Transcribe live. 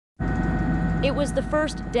It was the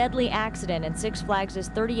first deadly accident in Six Flags'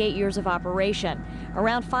 38 years of operation.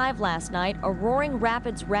 Around 5 last night, a Roaring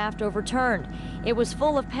Rapids raft overturned. It was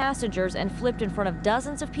full of passengers and flipped in front of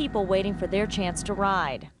dozens of people waiting for their chance to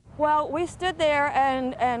ride. Well, we stood there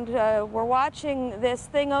and were watching this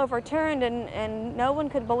thing overturned, and no one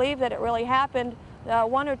could believe that it really happened.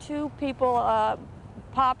 One or two people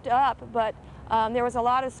popped up, but there was a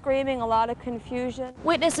lot of screaming, a lot of confusion.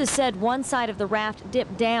 Witnesses said one side of the raft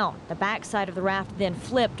dipped down. The back side of the raft then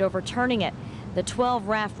flipped, overturning it. The 12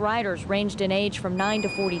 raft riders ranged in age from 9 to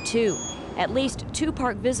 42. At least 2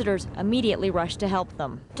 park visitors immediately rushed to help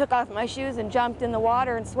them. Took off my shoes and jumped in the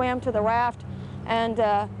water and swam to the raft, and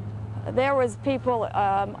there was people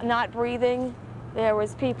not breathing. There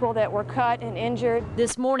was people that were cut and injured.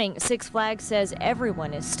 This morning, Six Flags says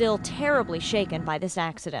everyone is still terribly shaken by this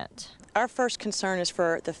accident. Our first concern is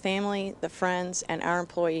for the family, the friends, and our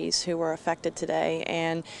employees who were affected today,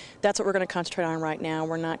 and that's what we're going to concentrate on right now.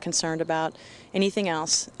 We're not concerned about anything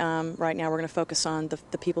else. Right now we're going to focus on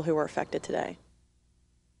the people who were affected today.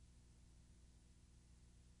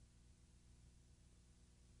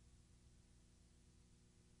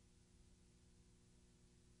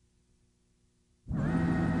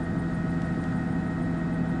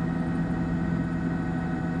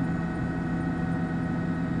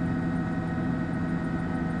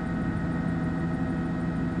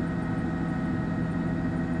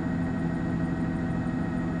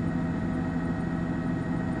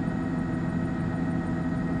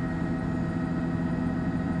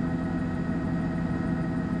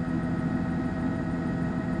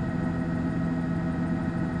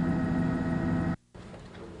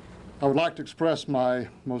 I would like to express my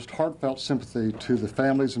most heartfelt sympathy to the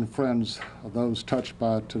families and friends of those touched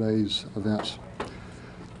by today's events.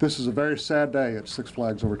 This is a very sad day at Six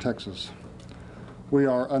Flags Over Texas. We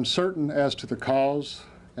are uncertain as to the cause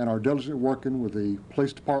and are diligently working with the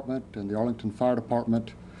police department and the Arlington Fire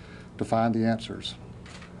Department to find the answers.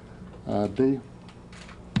 Dee?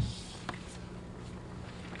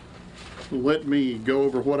 Let me go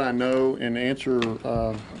over what I know and answer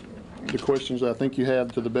the questions that I think you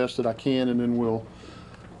have to the best that I can, and then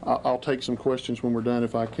I'll take some questions when we're done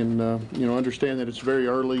if I can, understand that it's very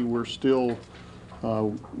early. We're still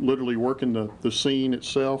literally working the scene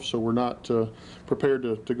itself, so we're not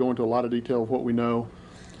prepared to go into a lot of detail of what we know.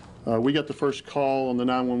 We got the first call on the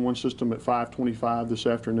 911 system at 5:25 this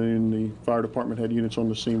afternoon. The fire department had units on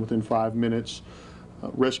the scene within 5 minutes.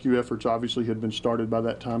 Rescue efforts obviously had been started by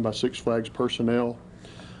that time by Six Flags personnel.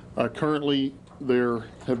 Currently, there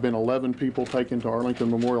have been 11 people taken to Arlington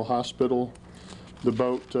Memorial Hospital. The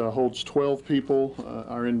boat holds 12 people.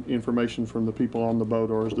 Our information from the people on the boat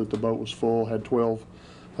is that the boat was full, had 12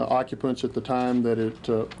 occupants at the time that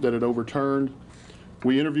it overturned.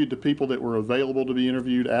 We interviewed the people that were available to be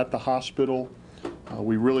interviewed at the hospital.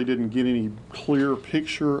 We really didn't get any clear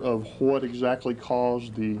picture of what exactly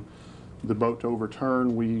caused the boat to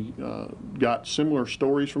overturn. We got similar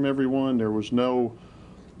stories from everyone. There was no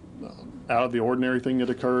out of the ordinary thing that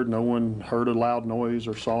occurred. No one heard a loud noise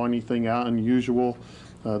or saw anything out unusual.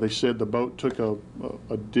 They said the boat took a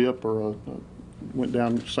dip or went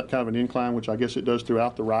down kind of an incline, which I guess it does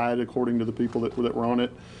throughout the ride according to the people that were on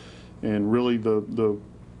it. And really the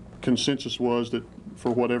consensus was that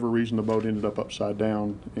for whatever reason the boat ended up upside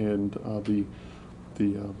down, and the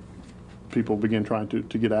people began trying to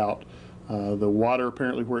get out. The water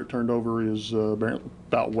apparently where it turned over is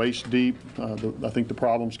about waist deep. I think the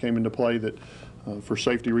problems came into play that for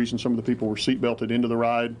safety reasons some of the people were seat belted into the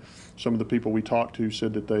ride. Some of the people we talked to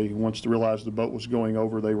said that once they realized the boat was going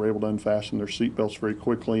over, they were able to unfasten their seat belts very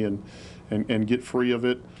quickly and get free of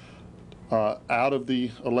it. Out of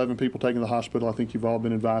the 11 people taken to the hospital, I think you've all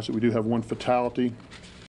been advised that we do have one fatality.